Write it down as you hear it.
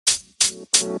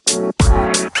Welcome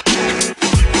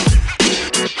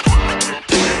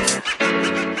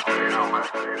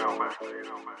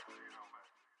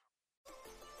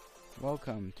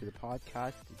to the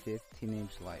podcast, This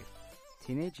Teenage Life.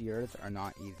 Teenage years are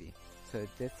not easy, so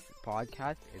this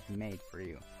podcast is made for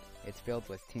you. It's filled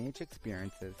with teenage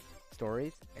experiences,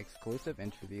 stories, exclusive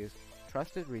interviews,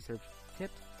 trusted research,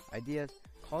 tips, ideas,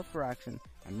 calls for action,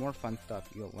 and more fun stuff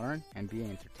you'll learn and be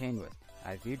entertained with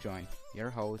as you join your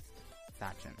host,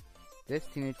 Sachin. This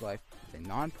Teenage Life is a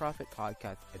non-profit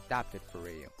podcast adapted for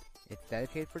radio. It's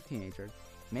dedicated for teenagers,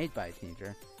 made by a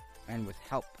teenager, and with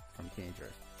help from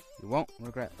teenagers. You won't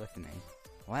regret listening.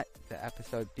 Let the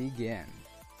episode begin.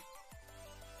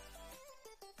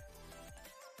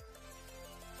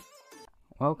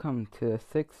 Welcome to the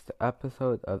 6th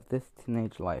episode of This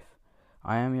Teenage Life.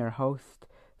 I am your host,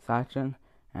 Sachin,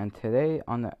 and today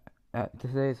on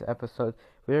today's episode,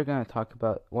 we are going to talk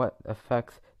about what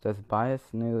effects does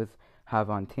biased news have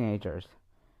on teenagers.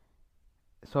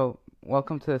 So,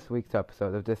 welcome to this week's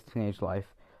episode of This Teenage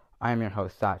Life. I am your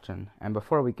host, Sachin, and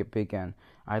before we begin,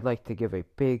 I'd like to give a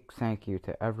big thank you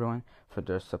to everyone for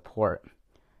their support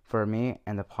for me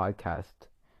and the podcast.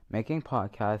 Making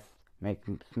podcasts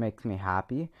makes me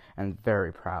happy and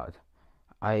very proud.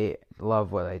 I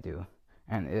love what I do,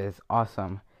 and it is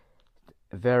awesome,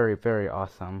 very, very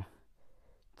awesome,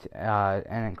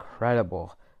 and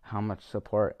incredible how much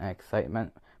support and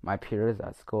excitement my peers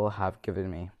at school have given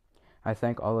me. I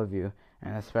thank all of you,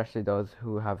 and especially those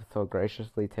who have so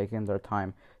graciously taken their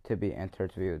time to be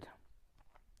interviewed.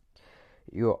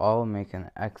 You all make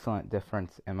an excellent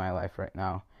difference in my life right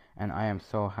now, and I am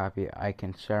so happy I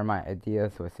can share my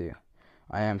ideas with you.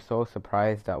 I am so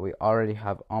surprised that we already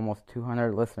have almost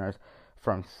 200 listeners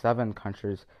from 7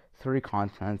 countries, 3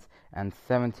 continents, and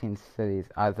 17 cities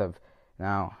as of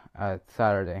now,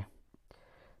 Saturday.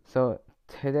 So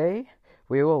today,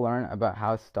 we will learn about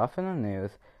how stuff in the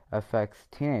news affects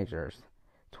teenagers.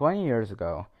 20 years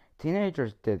ago,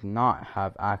 teenagers did not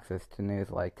have access to news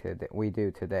like we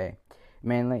do today,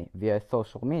 mainly via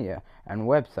social media and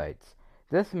websites.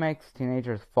 This makes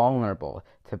teenagers vulnerable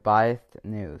to biased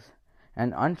news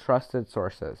and untrusted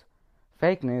sources.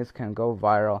 Fake news can go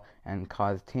viral and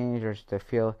cause teenagers to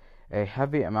feel a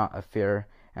heavy amount of fear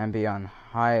and be on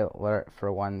high alert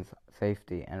for one's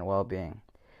safety and well-being.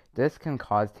 This can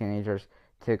cause teenagers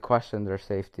to question their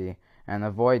safety and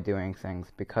avoid doing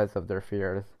things because of their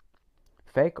fears.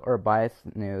 Fake or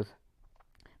biased news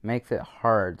makes it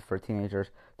hard for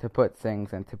teenagers to put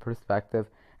things into perspective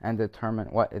and determine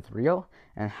what is real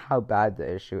and how bad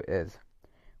the issue is.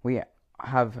 We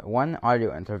have 1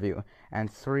 audio interview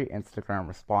and 3 Instagram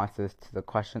responses to the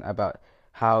question about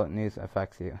how news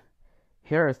affects you.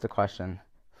 Here is the question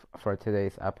for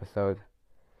today's episode.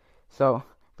 So,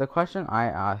 the question I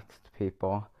asked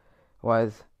people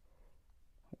was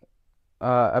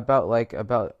about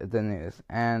the news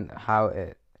and how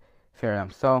it fear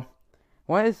them. So,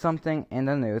 what is something in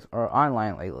the news or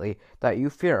online lately that you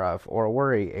fear of or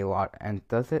worry a lot, and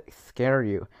does it scare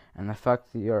you and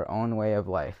affect your own way of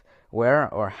life?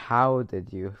 Where or how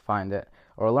did you find it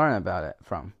or learn about it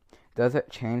from? Does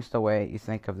it change the way you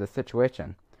think of the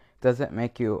situation? Does it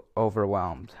make you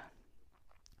overwhelmed?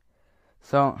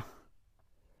 So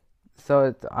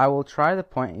I will try to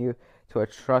point you to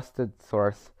trusted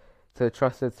sources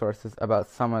about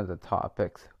some of the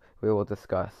topics we will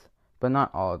discuss, but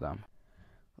not all of them.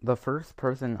 The first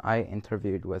person I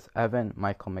interviewed was Evan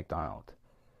Michael McDonald.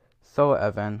 So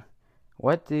Evan,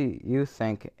 what do you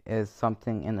think is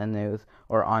something in the news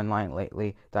or online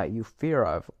lately that you fear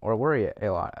of or worry a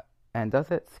lot? And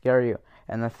does it scare you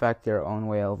and affect your own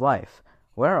way of life?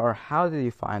 Where or how did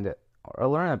you find it or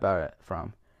learn about it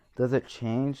from? Does it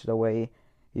change the way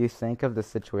you think of the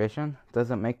situation?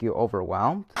 Does it make you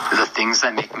overwhelmed? The things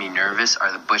that make me nervous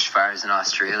are the bushfires in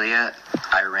Australia,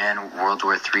 Iran, World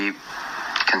War III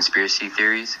conspiracy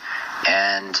theories,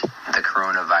 and the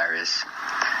coronavirus.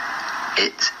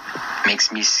 It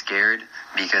makes me scared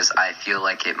because I feel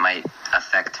like it might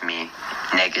affect me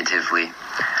negatively.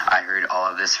 I heard all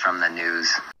of this from the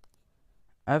news.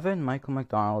 Evan Michael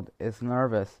McDonald is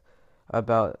nervous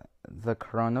about the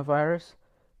coronavirus,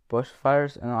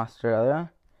 bushfires in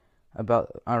Australia,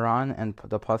 about Iran and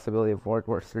the possibility of World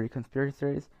War III conspiracy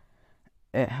theories.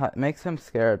 It makes him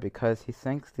scared because he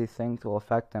thinks these things will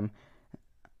affect him.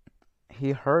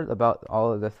 He heard about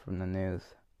all of this from the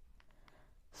news.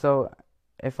 So,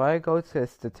 if I go to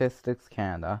Statistics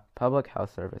Canada, Public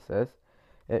Health Services,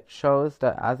 it shows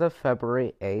that as of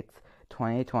February 8th,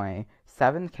 2020,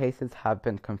 7 cases have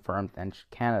been confirmed in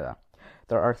Canada.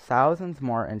 There are thousands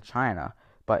more in China,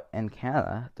 but in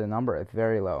Canada, the number is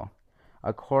very low.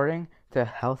 According to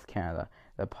Health Canada,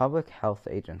 the Public Health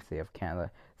Agency of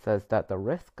Canada says that the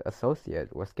risk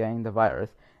associated with getting the virus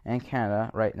in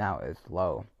Canada right now is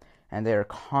low, and they are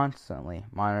constantly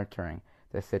monitoring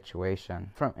the situation.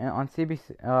 On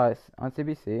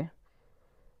CBC,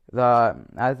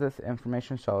 as this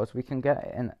information shows, we can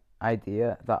get an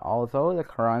idea that although the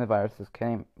coronavirus is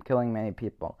killing many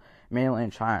people, mainly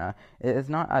in China, it is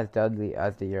not as deadly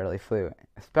as the yearly flu,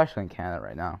 especially in Canada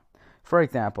right now. For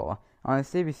example, on the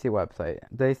CBC website,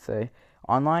 they say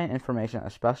online information,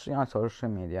 especially on social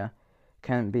media,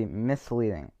 can be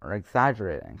misleading or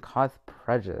exaggerated and cause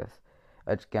prejudice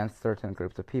against certain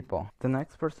groups of people. The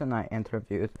next person I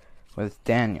interviewed was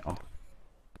Daniel.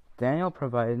 Daniel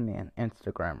provided me an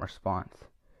Instagram response.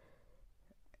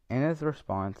 In his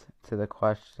response to the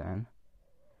question,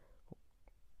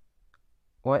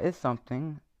 what is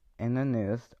something in the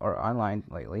news or online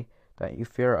lately that you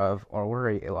fear of or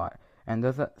worry a lot, and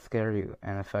does it scare you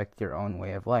and affect your own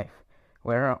way of life?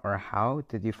 Where or how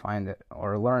did you find it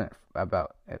or learn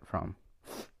about it from?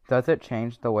 Does it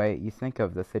change the way you think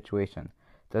of the situation?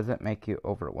 Does it make you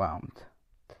overwhelmed?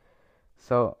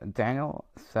 So Daniel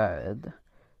said,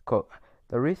 quote,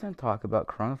 the recent talk about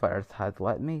coronavirus has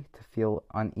led me to feel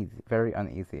very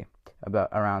uneasy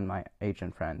around my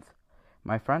Asian friends.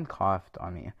 My friend coughed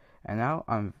on me, and now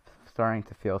I'm starting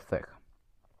to feel sick.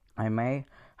 I may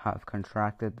have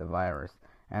contracted the virus,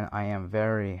 and I am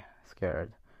very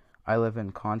scared. I live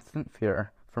in constant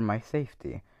fear for my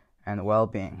safety and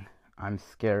well-being. I'm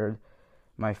scared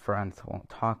my friends won't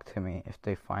talk to me if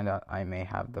they find out I may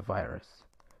have the virus.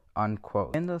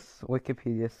 Unquote. In this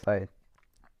Wikipedia site,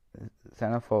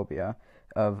 xenophobia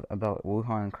about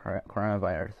Wuhan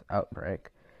coronavirus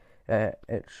outbreak,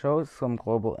 it shows some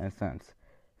global incidents.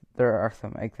 There are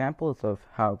some examples of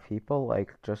how people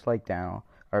just like Daniel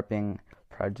are being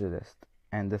prejudiced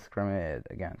and discriminated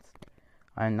against.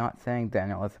 I am not saying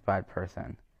Daniel is a bad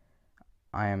person.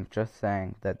 I am just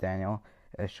saying that Daniel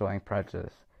is showing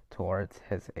prejudice towards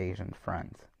his Asian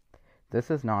friends. This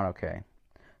is not okay.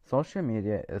 Social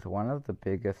media is one of the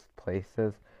biggest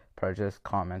places prejudiced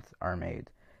comments are made,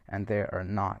 and they are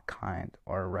not kind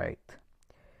or right.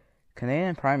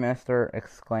 Canadian Prime Minister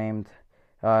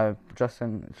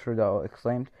Justin Trudeau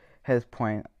exclaimed his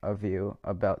point of view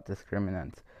about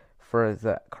discriminants for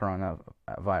the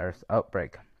coronavirus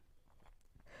outbreak.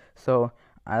 So,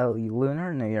 at a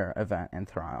Lunar New Year event in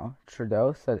Toronto,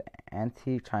 Trudeau said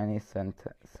anti-Chinese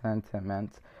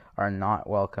sentiments are not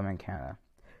welcome in Canada.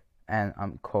 And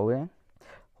I'm quoting,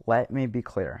 "Let me be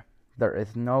clear. There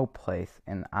is no place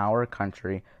in our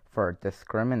country for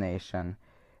discrimination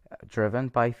driven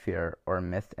by fear or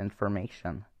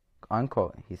misinformation,"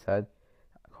 unquote, he said.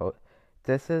 Quote,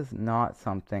 "This is not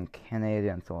something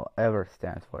Canadians will ever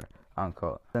stand for,"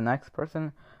 unquote. The next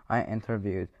person I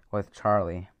interviewed was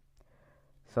Charlie.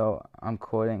 So I'm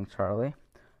quoting Charlie.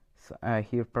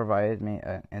 He provided me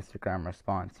an Instagram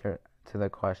response here to the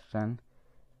question,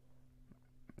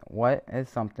 what is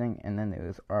something in the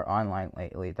news or online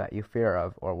lately that you fear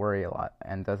of or worry a lot,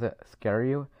 and does it scare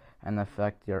you and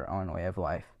affect your own way of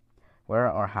life?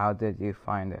 Where or how did you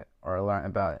find it or learn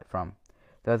about it from?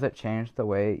 Does it change the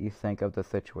way you think of the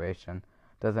situation?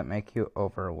 Does it make you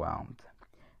overwhelmed?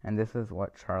 And this is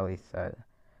what Charlie said.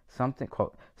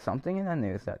 Something in the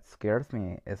news that scares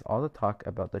me is all the talk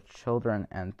about the children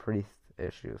and priest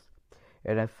issues.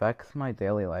 It affects my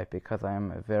daily life because I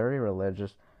am a very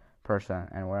religious person,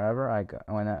 and whenever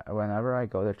I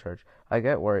go to church, I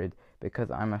get worried because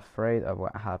I'm afraid of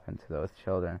what happened to those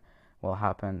children will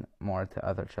happen more to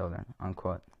other children,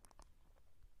 unquote.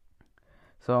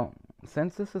 So,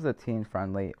 since this is a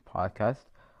teen-friendly podcast,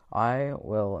 I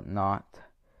will not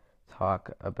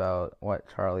talk about what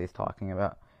Charlie's talking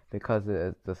about because it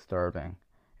is disturbing.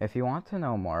 If you want to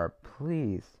know more,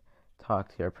 please talk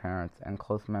to your parents and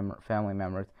close family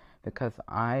members, because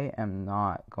I am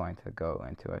not going to go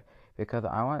into it, because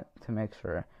I want to make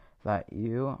sure that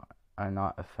you are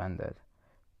not offended.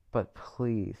 But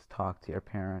please talk to your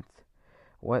parents.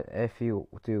 What if you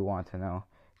do want to know?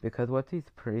 Because what these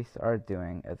priests are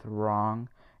doing is wrong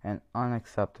and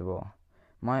unacceptable.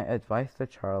 My advice to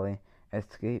Charlie is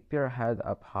to keep your head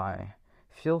up high.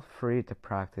 Feel free to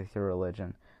practice your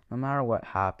religion, no matter what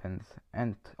happens,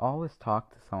 and always talk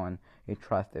to someone you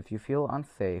trust if you feel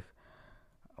unsafe,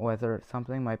 whether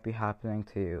something might be happening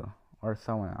to you or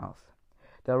someone else.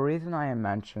 The reason I am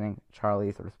mentioning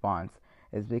Charlie's response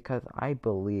is because I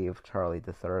believe Charlie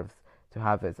deserves to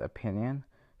have his opinion,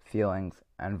 feelings,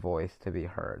 and voice to be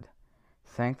heard.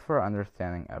 Thanks for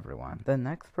understanding, everyone. The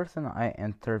next person I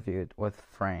interviewed was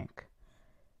Frank.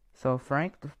 So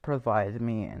Frank provided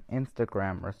me an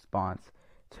Instagram response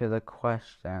to the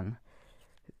question,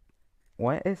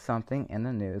 What is something in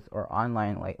the news or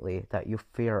online lately that you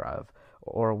fear of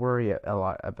or worry a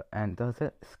lot about, and does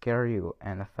it scare you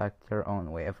and affect your own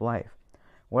way of life?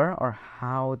 Where or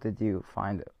how did you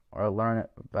find it or learn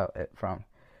about it from?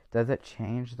 Does it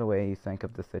change the way you think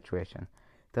of the situation?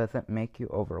 Does it make you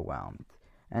overwhelmed?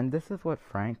 And this is what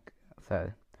Frank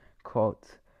said,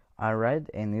 quote, I read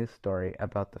a news story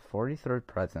about the 43rd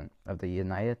President of the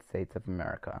United States of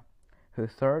America, who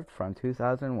served from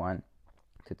 2001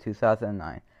 to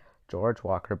 2009, George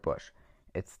Walker Bush.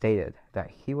 It stated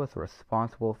that he was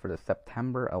responsible for the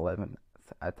September 11th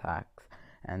attacks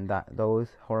and that those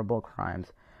horrible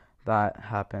crimes that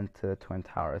happened to the Twin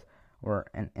Towers were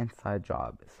an inside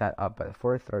job set up by the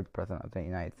 43rd President of the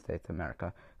United States of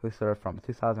America, who served from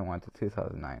 2001 to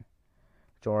 2009,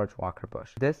 George Walker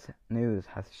Bush. This news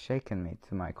has shaken me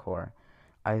to my core.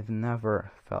 I've never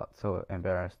felt so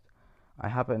embarrassed. I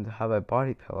happen to have a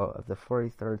body pillow of the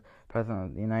 43rd President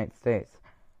of the United States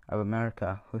of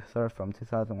America, who served from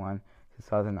 2001 to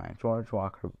 2009, George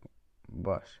Walker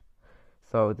Bush.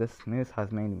 So this news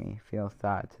has made me feel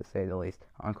sad, to say the least,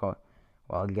 unquote.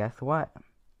 Well, guess what,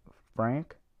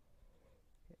 Frank?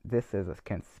 This is a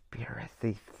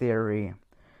conspiracy theory.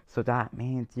 So that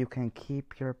means you can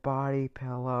keep your body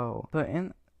pillow. So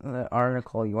in the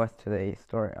article US Today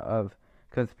story of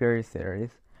conspiracy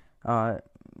theories,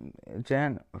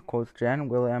 Jan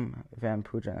William Van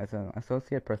Pugen is an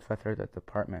associate professor at the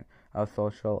Department of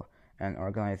Social and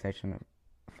Organization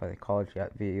Psychology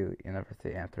at VU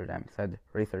University Amsterdam, said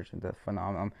research into the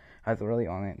phenomenon has really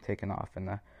only taken off in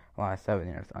the last 7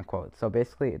 years, unquote. So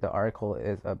basically the article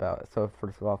is about, so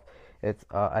first of all, it's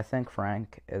I think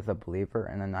Frank is a believer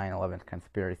in the 9/11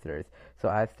 conspiracy theories. So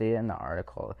as stated in the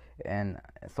article, in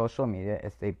social media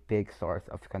is a big source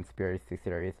of conspiracy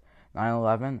theories.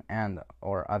 9/11 and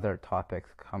or other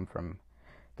topics come from.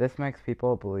 This makes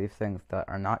people believe things that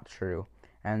are not true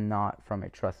and not from a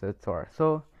trusted source.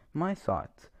 So my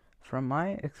thoughts. From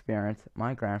my experience,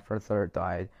 my grandfather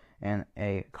died in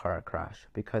a car crash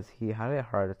because he had a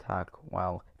heart attack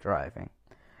while driving.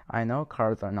 I know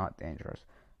cars are not dangerous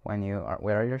when you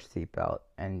wear your seatbelt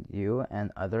and you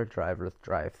and other drivers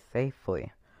drive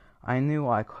safely. I knew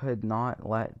I could not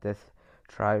let this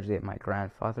tragedy of my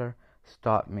grandfather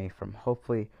stop me from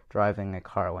hopefully driving a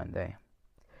car one day.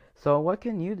 So what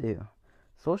can you do?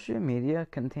 Social media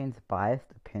contains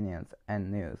biased opinions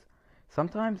and news.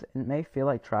 Sometimes it may feel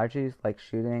like tragedies like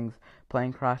shootings,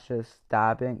 plane crashes,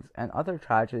 stabbings, and other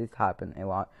tragedies happen a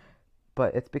lot,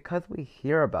 but it's because we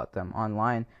hear about them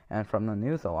online and from the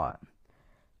news a lot.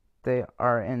 They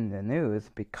are in the news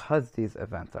because these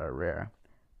events are rare.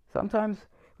 Sometimes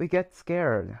we get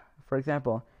scared. For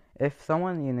example, if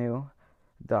someone you knew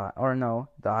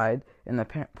died in a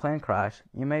plane crash,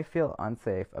 you may feel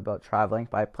unsafe about traveling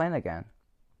by plane again.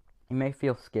 You may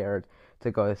feel scared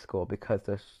to go to school because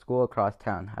the school across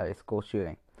town had a school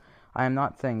shooting. I am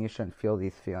not saying you shouldn't feel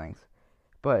these feelings,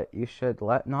 but you should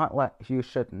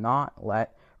not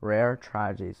let rare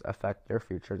tragedies affect your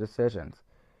future decisions.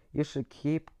 You should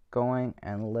keep going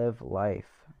and live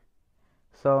life.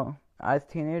 So, as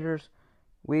teenagers,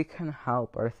 we can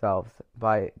help ourselves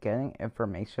by getting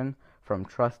information from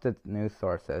trusted news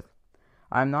sources.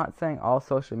 I'm not saying all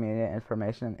social media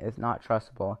information is not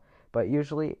trustable, but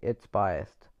usually it's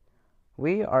biased.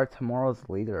 We are tomorrow's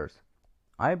leaders.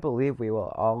 I believe we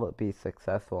will all be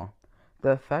successful.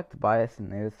 The effect biased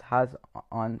news has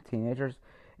on teenagers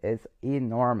is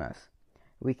enormous.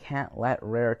 We can't let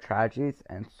rare tragedies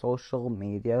and social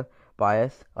media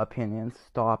biased opinions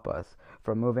stop us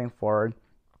from moving forward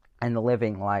and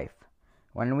living life.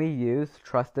 When we use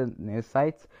trusted news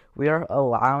sites, we are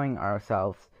allowing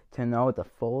ourselves to know the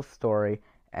full story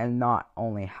and not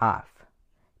only half.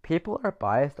 People are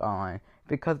biased online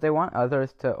because they want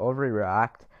others to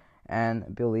overreact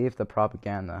and believe the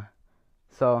propaganda.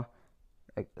 So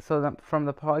from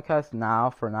the podcast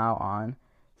from now on,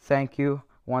 thank you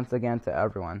once again to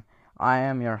everyone. I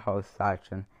am your host,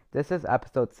 Sachin. This is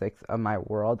episode 6 of my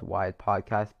worldwide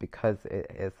podcast because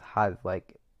has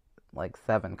like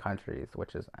 7 countries,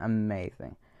 which is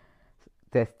amazing.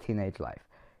 This teenage life.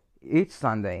 Each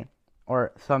Sunday,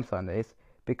 or some Sundays,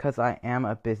 because I am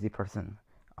a busy person.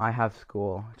 I have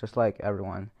school, just like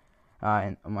everyone,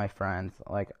 and my friends.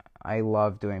 Like, I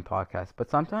love doing podcasts, but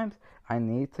sometimes I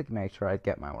need to make sure I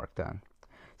get my work done.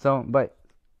 But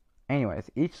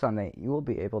anyways, each Sunday you will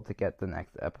be able to get the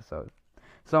next episode.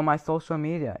 So my social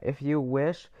media, if you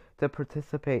wish to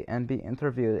participate and be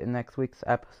interviewed in next week's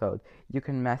episode, you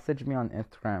can message me on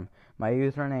Instagram. My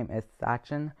username is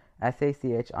Sachin,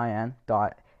 SACHIN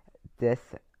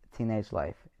this teenage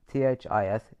life,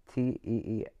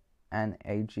 THISTEENAGELIFE.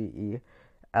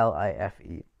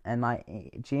 And my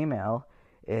Gmail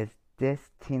is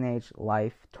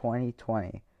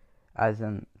thisteenagelife2020, as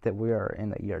in that we are in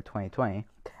the year 2020,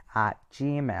 at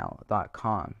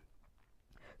gmail.com.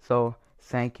 So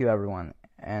thank you everyone,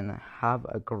 and have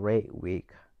a great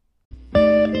week.